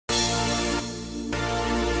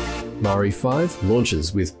Mari 5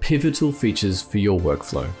 launches with pivotal features for your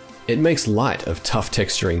workflow. It makes light of tough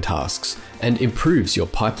texturing tasks and improves your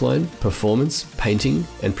pipeline, performance, painting,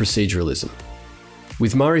 and proceduralism.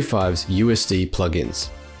 With Mari 5's USD plugins,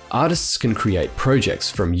 artists can create projects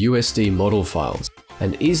from USD model files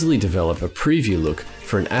and easily develop a preview look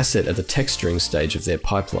for an asset at the texturing stage of their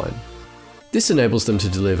pipeline. This enables them to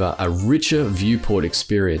deliver a richer viewport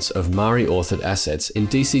experience of Mari-authored assets in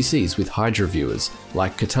DCCs with Hydra viewers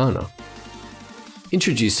like Katana.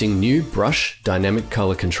 Introducing new brush dynamic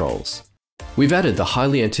color controls. We've added the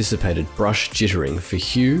highly anticipated brush jittering for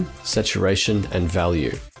hue, saturation, and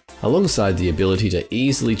value, alongside the ability to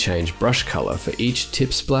easily change brush color for each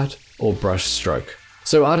tip splat or brush stroke,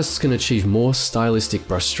 so artists can achieve more stylistic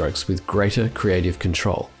brush strokes with greater creative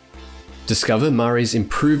control. Discover Mari's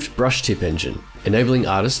improved brush tip engine, enabling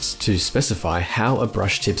artists to specify how a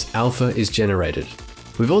brush tip's alpha is generated.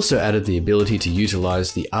 We've also added the ability to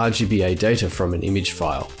utilize the RGBA data from an image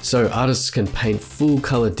file, so artists can paint full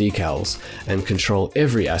color decals and control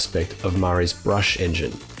every aspect of Mari's brush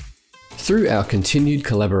engine. Through our continued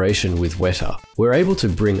collaboration with Weta, we're able to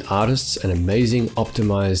bring artists an amazing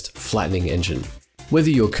optimized flattening engine. Whether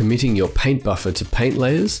you're committing your paint buffer to paint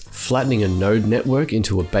layers, flattening a node network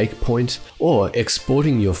into a bake point, or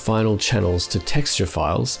exporting your final channels to texture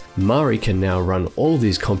files, Mari can now run all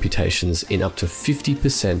these computations in up to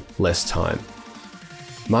 50% less time.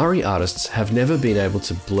 Mari artists have never been able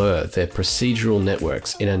to blur their procedural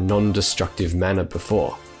networks in a non-destructive manner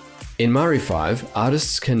before. In Mari 5,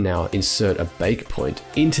 artists can now insert a bake point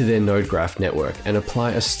into their node graph network and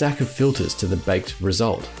apply a stack of filters to the baked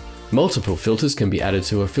result. Multiple filters can be added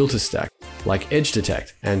to a filter stack, like edge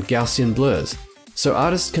detect and Gaussian blurs, so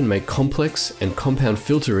artists can make complex and compound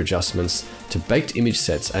filter adjustments to baked image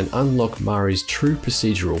sets and unlock Mari's true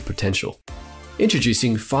procedural potential.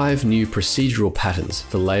 Introducing 5 new procedural patterns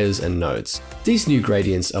for layers and nodes. These new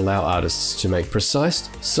gradients allow artists to make precise,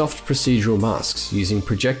 soft procedural masks using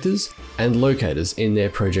projectors and locators in their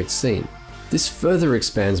project scene. This further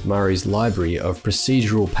expands Mari's library of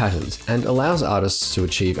procedural patterns and allows artists to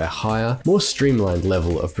achieve a higher, more streamlined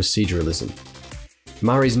level of proceduralism.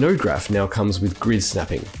 Mari's node graph now comes with grid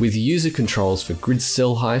snapping, with user controls for grid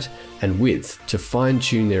cell height and width to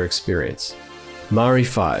fine-tune their experience. Mari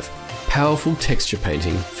 5, powerful texture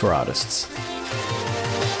painting for artists.